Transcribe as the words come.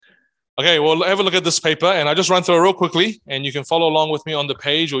Okay, well, have a look at this paper, and I just run through it real quickly, and you can follow along with me on the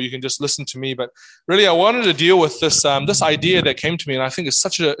page, or you can just listen to me. But really, I wanted to deal with this this idea that came to me, and I think it's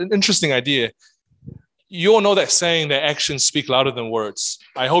such an interesting idea. You all know that saying that actions speak louder than words.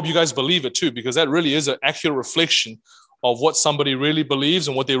 I hope you guys believe it too, because that really is an accurate reflection of what somebody really believes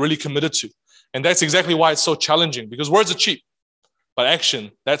and what they're really committed to. And that's exactly why it's so challenging, because words are cheap, but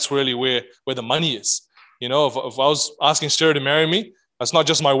action, that's really where the money is. You know, if I was asking Sarah to marry me, that's not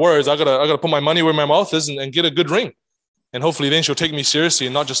just my words. I gotta put my money where my mouth is and get a good ring. And hopefully then she'll take me seriously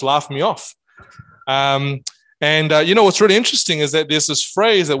and not just laugh me off. You know, what's really interesting is that there's this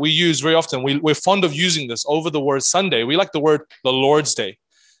phrase that we use very often. We're fond of using this over the word Sunday. We like the word the Lord's Day.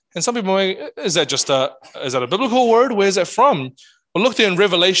 And some people may, is that a biblical word? Where is that from? Well, look there in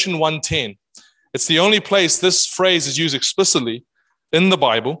Revelation 1:10. It's the only place this phrase is used explicitly in the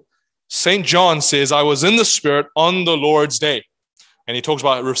Bible. St. John says, I was in the Spirit on the Lord's day. And he talks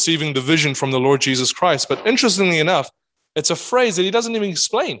about receiving the vision from the Lord Jesus Christ. But interestingly enough, it's a phrase that he doesn't even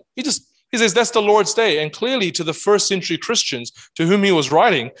explain. He says, that's the Lord's day. And clearly to the first century Christians to whom he was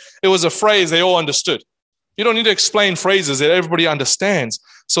writing, it was a phrase they all understood. You don't need to explain phrases that everybody understands.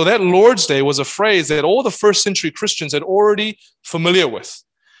 So that Lord's Day was a phrase that all the first century Christians had already familiar with.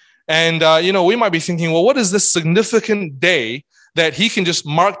 And, you know, we might be thinking, well, what is this significant day that he can just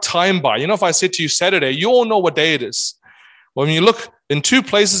mark time by? You know, if I said to you Saturday, you all know what day it is. Well, when you look in two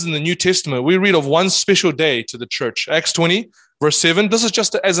places in the New Testament, we read of one special day to the church. Acts 20, verse 7. This is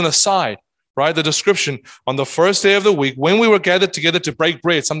just as an aside, right? The description, on the first day of the week, when we were gathered together to break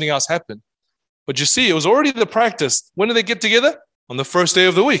bread, something else happened. But you see, it was already the practice. When did they get together? On the first day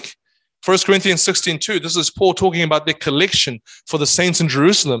of the week. 1 Corinthians 16:2. This is Paul talking about their collection for the saints in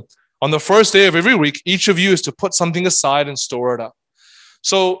Jerusalem. On the first day of every week, each of you is to put something aside and store it up.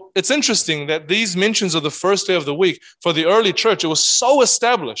 So it's interesting that these mentions of the first day of the week for the early church, it was so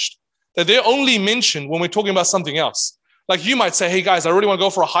established that they're only mentioned when we're talking about something else. Like you might say, hey guys, I really want to go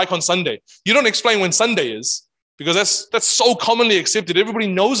for a hike on Sunday. You don't explain when Sunday is because that's so commonly accepted. Everybody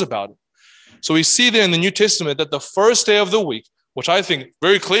knows about it. So we see there in the New Testament that the first day of the week, which I think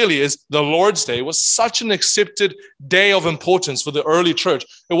very clearly is the Lord's Day, was such an accepted day of importance for the early church.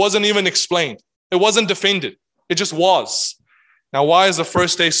 It wasn't even explained. It wasn't defended. It just was. Now, why is the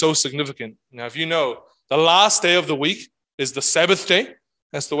first day so significant? Now, if you know, the last day of the week is the Sabbath day.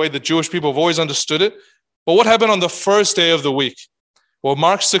 That's the way the Jewish people have always understood it. But what happened on the first day of the week? Well,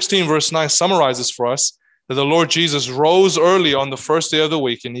 Mark 16, verse 9 summarizes for us that the Lord Jesus rose early on the first day of the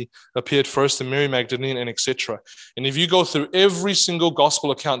week, and he appeared first to Mary Magdalene and etc. And if you go through every single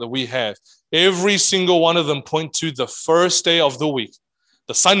gospel account that we have, every single one of them point to the first day of the week.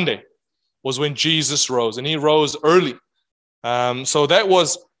 The Sunday was when Jesus rose, and he rose early. So that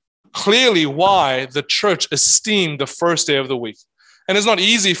was clearly why the church esteemed the first day of the week. And it's not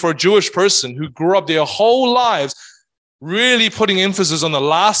easy for a Jewish person who grew up their whole lives really putting emphasis on the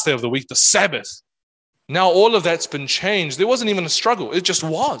last day of the week, the Sabbath. Now all of that's been changed. There wasn't even a struggle. It just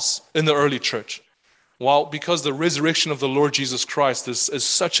was in the early church. Well, because the resurrection of the Lord Jesus Christ is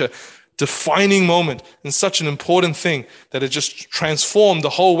such a defining moment and such an important thing that it just transformed the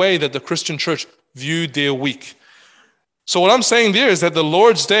whole way that the Christian church viewed their week. So what I'm saying there is that the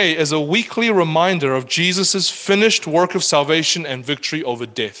Lord's Day is a weekly reminder of Jesus' finished work of salvation and victory over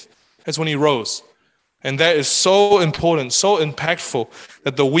death. That's when he rose. And that is so important, so impactful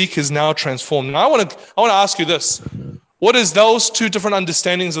that the week is now transformed. Now I want to ask you this. What is those two different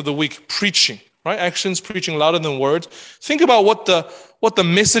understandings of the week preaching? Right? Actions preaching louder than words. Think about what the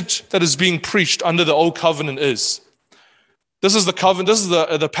message that is being preached under the old covenant is. This is the covenant, this is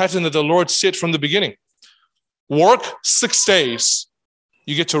the pattern that the Lord set from the beginning. Work 6 days,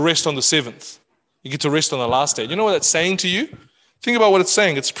 you get to rest on the 7th. You get to rest on the last day. You know what that's saying to you? Think about what it's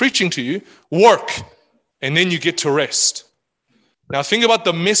saying. It's preaching to you, work, and then you get to rest. Now think about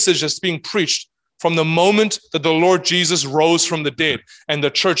the message that's being preached from the moment that the Lord Jesus rose from the dead and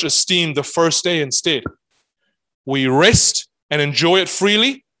the church esteemed the first day instead. We rest and enjoy it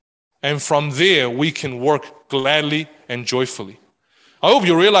freely, and from there we can work gladly and joyfully. I hope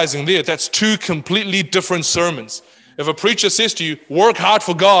you're realizing there that's two completely different sermons. If a preacher says to you, work hard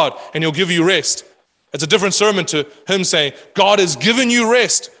for God and he'll give you rest, it's a different sermon to him saying, God has given you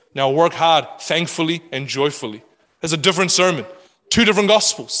rest. Now work hard, thankfully and joyfully. It's a different sermon, two different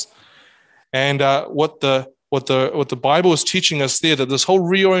gospels. And what the Bible is teaching us there, that this whole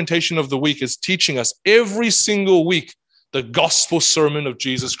reorientation of the week is teaching us every single week the gospel sermon of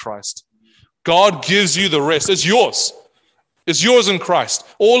Jesus Christ. God gives you the rest. It's yours. It's yours in Christ.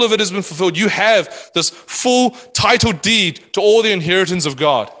 All of it has been fulfilled. You have this full title deed to all the inheritance of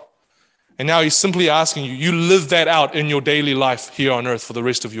God. And now he's simply asking you, you live that out in your daily life here on earth for the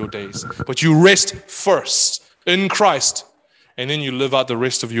rest of your days. But you rest first in Christ, and then you live out the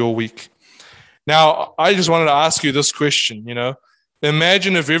rest of your week. Now, I just wanted to ask you this question,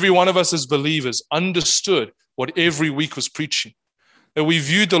 Imagine if every one of us as believers understood what every week was preaching, that we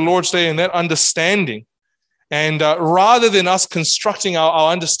viewed the Lord's Day in that understanding. And rather than us constructing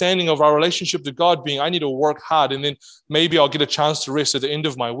our understanding of our relationship to God being, I need to work hard and then maybe I'll get a chance to rest at the end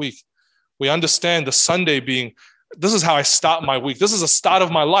of my week, we understand the Sunday being, this is how I start my week. This is the start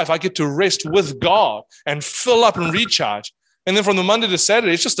of my life. I get to rest with God and fill up and recharge. And then from the Monday to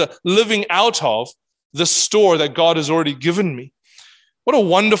Saturday, it's just a living out of the store that God has already given me. What a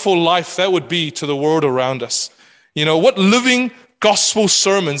wonderful life that would be to the world around us. What living gospel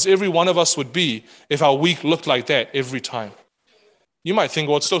sermons every one of us would be if our week looked like that every time. You might think,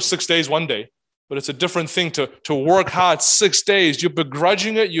 well, it's still 6 days, one day, but it's a different thing to work hard 6 days. You're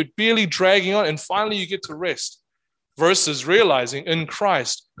begrudging it, you're barely dragging on, and finally you get to rest. Versus realizing in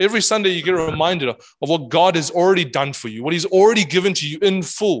Christ, every Sunday you get reminded of what God has already done for you, what he's already given to you in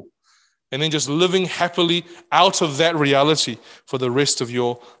full. And then just living happily out of that reality for the rest of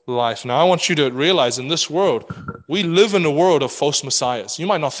your life. Now, I want you to realize in this world, we live in a world of false messiahs. You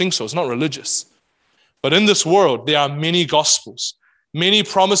might not think so. It's not religious. But in this world, there are many gospels, many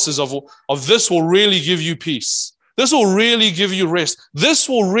promises of this will really give you peace. This will really give you rest. This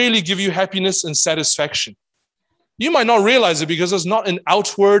will really give you happiness and satisfaction. You might not realize it because it's not an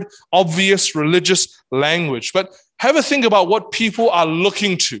outward, obvious religious language. But have a think about what people are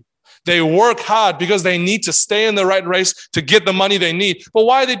looking to. They work hard because they need to stay in the right race to get the money they need. But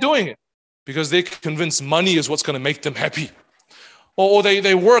why are they doing it? Because they're convinced money is what's going to make them happy. Or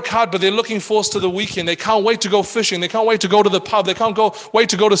they work hard, but they're looking forward to the weekend. They can't wait to go fishing. They can't wait to go to the pub. They can't wait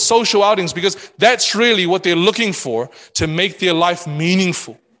to go to social outings because that's really what they're looking for to make their life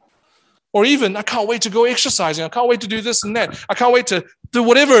meaningful. Or even, I can't wait to go exercising. I can't wait to do this and that. I can't wait to do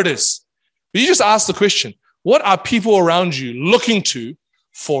whatever it is. But you just ask the question, what are people around you looking to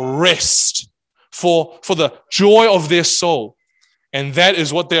for rest, for the joy of their soul? And that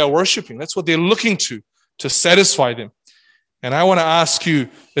is what they are worshiping. That's what they're looking to satisfy them. And I want to ask you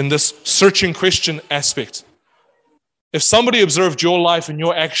in this searching question aspect, if somebody observed your life and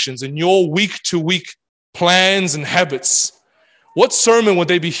your actions and your week-to-week plans and habits, what sermon would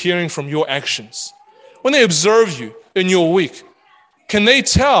they be hearing from your actions? When they observe you in your week, can they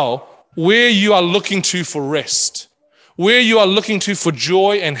tell where you are looking to for rest, where you are looking to for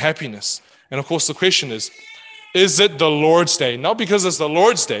joy and happiness? And of course, the question is it the Lord's Day? Not because it's the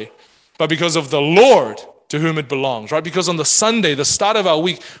Lord's Day, but because of the Lord to whom it belongs, right? Because on the Sunday, the start of our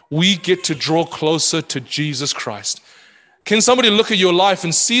week, we get to draw closer to Jesus Christ. Can somebody look at your life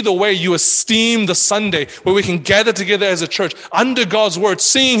and see the way you esteem the Sunday where we can gather together as a church under God's word,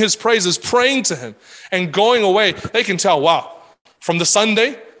 singing his praises, praying to him, and going away? They can tell, wow, from the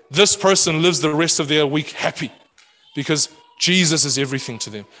Sunday, this person lives the rest of their week happy because Jesus is everything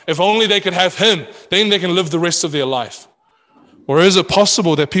to them. If only they could have him, then they can live the rest of their life. Or is it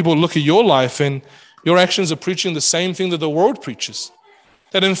possible that people look at your life and your actions are preaching the same thing that the world preaches?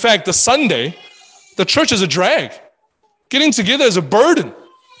 That in fact, the Sunday, the church is a drag. Getting together is a burden.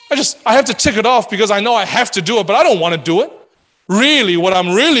 I have to tick it off because I know I have to do it, but I don't want to do it. Really, what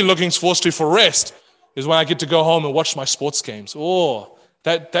I'm really looking forward to for rest is when I get to go home and watch my sports games. Oh,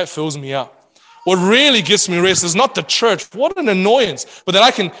 that fills me up. What really gets me rest is not the church. What an annoyance. But that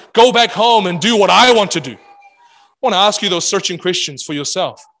I can go back home and do what I want to do. I want to ask you those searching questions for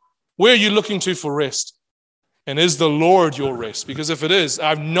yourself. Where are you looking to for rest? And is the Lord your rest? Because if it is, I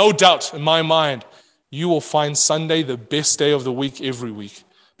have no doubt in my mind, you will find Sunday the best day of the week every week,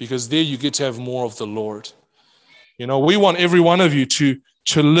 because there you get to have more of the Lord. We want every one of you to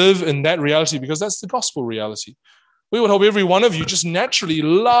live in that reality because that's the gospel reality. We would hope every one of you just naturally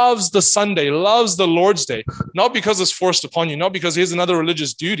loves the Sunday, loves the Lord's Day, not because it's forced upon you, not because here's another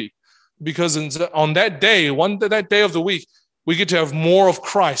religious duty, because on that day, that day of the week, we get to have more of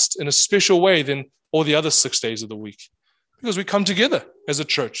Christ in a special way than all the other 6 days of the week. Because we come together as a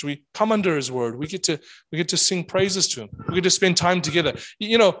church. We come under his word. We get to sing praises to him. We get to spend time together.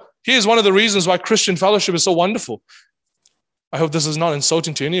 Here's one of the reasons why Christian fellowship is so wonderful. I hope this is not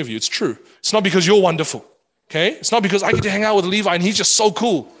insulting to any of you. It's true. It's not because you're wonderful. Okay? It's not because I get to hang out with Levi and he's just so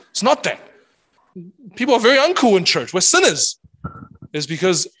cool. It's not that. People are very uncool in church. We're sinners. It's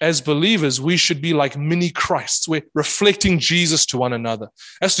because as believers, we should be like mini Christs. We're reflecting Jesus to one another.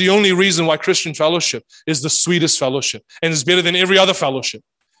 That's the only reason why Christian fellowship is the sweetest fellowship and is better than every other fellowship.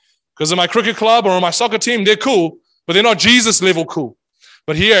 Because in my cricket club or on my soccer team, they're cool, but they're not Jesus level cool.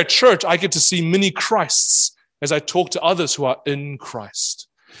 But here at church, I get to see mini Christs as I talk to others who are in Christ.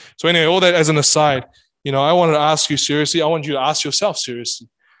 So anyway, all that as an aside, I wanted to ask you seriously. I want you to ask yourself seriously.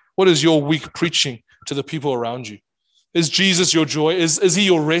 What is your week preaching to the people around you? Is Jesus your joy? Is he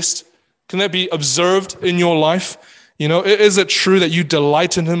your rest? Can that be observed in your life? Is it true that you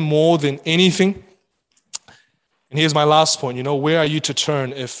delight in him more than anything? And here's my last point. Where are you to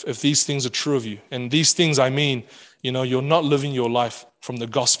turn if these things are true of you? And these things, I mean, you're not living your life from the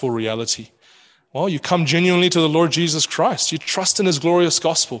gospel reality. Well, you come genuinely to the Lord Jesus Christ. You trust in his glorious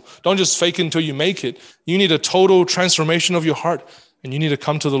gospel. Don't just fake it until you make it. You need a total transformation of your heart, and you need to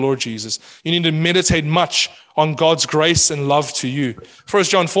come to the Lord Jesus. You need to meditate much on God's grace and love to you. 1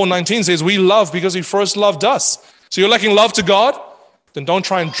 John 4:19 says, we love because he first loved us. So you're lacking love to God? Then don't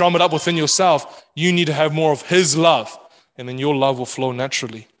try and drum it up within yourself. You need to have more of his love, and then your love will flow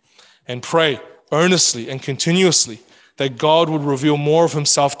naturally. And pray earnestly and continuously that God would reveal more of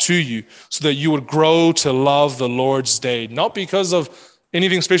himself to you so that you would grow to love the Lord's day. Not because of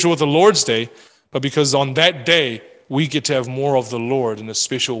anything special with the Lord's day, but because on that day, we get to have more of the Lord in a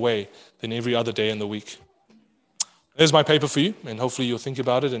special way than every other day in the week. There's my paper for you, and hopefully you'll think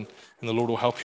about it, and the Lord will help you.